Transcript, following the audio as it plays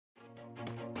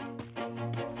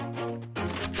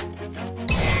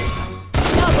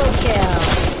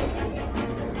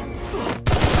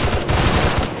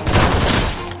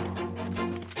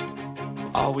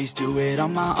always do it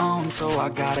on my own, so I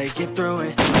gotta get through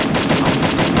it. Only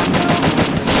thing I know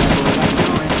is to love what I'm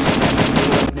doing. Never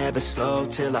give up, never slow,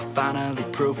 till I finally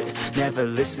prove it. Never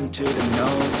listen to the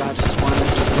no's, I just wanna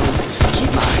keep moving.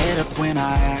 Keep my head up when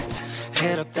I act,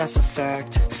 head up, that's a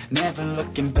fact. Never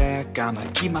looking back, I'ma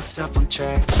keep myself on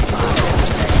track. Keep my head up,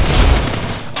 staying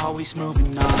strong, always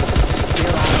moving on.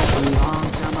 Feel I don't belong,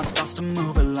 tell my thoughts to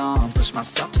move along. Push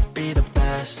myself to be the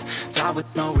best, die with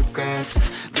no regrets.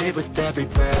 Live with every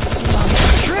breath.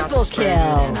 Triple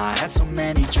kill. And I had so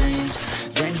many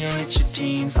dreams. Then you hit your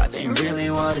teens, life ain't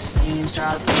really what it seems.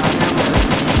 Try to find out what it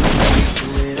means. Always do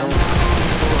it on my own,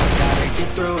 so I gotta get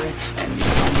through it. And the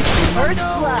only thing I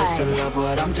know is to love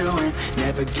what I'm doing.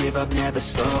 Never give up, never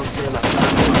slow, till I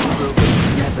finally prove it.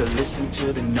 Never listen to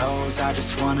the no's, I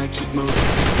just wanna keep moving.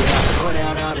 Yeah, I put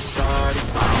out all this art,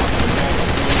 it's my only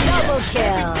medicine. Double kill.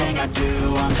 Everything I do,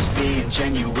 I'm just being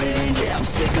genuine. Yeah, I'm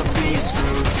sick of being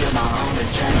screwed, feel my own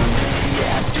adrenaline.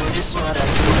 Yeah, I do just what I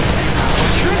do, and I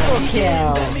hope you Triple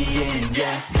kill. let me in,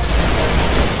 yeah.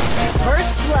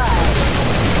 First blood.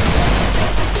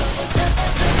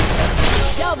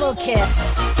 Double kill.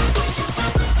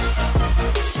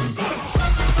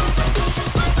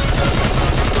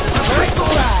 First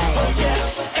blood. Oh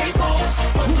yeah, able,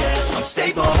 oh yeah, I'm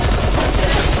stable, oh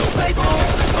yeah, no label,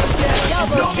 oh yeah,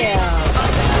 Double know me. kill.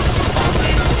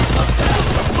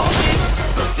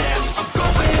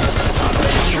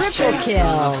 Triple kill.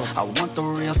 I want the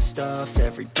real stuff,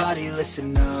 everybody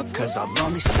listen up, cause I'll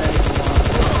only say it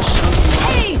once. I'll show you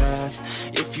all the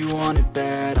path. If you want it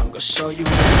bad, I'm gonna show you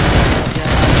how to say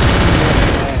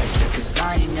it. Cause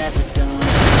I ain't never done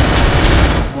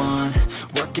one,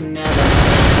 working never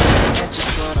get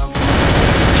just what I want.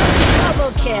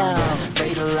 Double kill.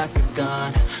 Fatal like a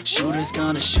gun, shooter's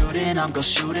gonna shoot and I'm gonna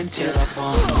shoot until I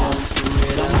fall. Always do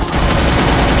it on my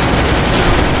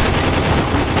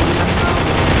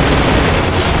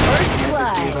First give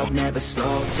blood. up, never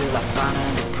slow, till I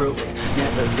finally prove it.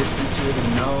 Never listen to the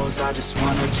no's, I just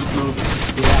wanna keep moving.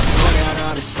 Yeah, I put out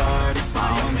all this art, it's my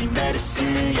only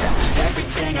medicine. Yeah,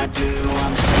 everything I do,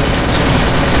 I'm just being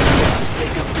genuine. Yeah, I'm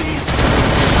sick of being screwed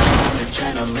with my own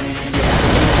adrenaline.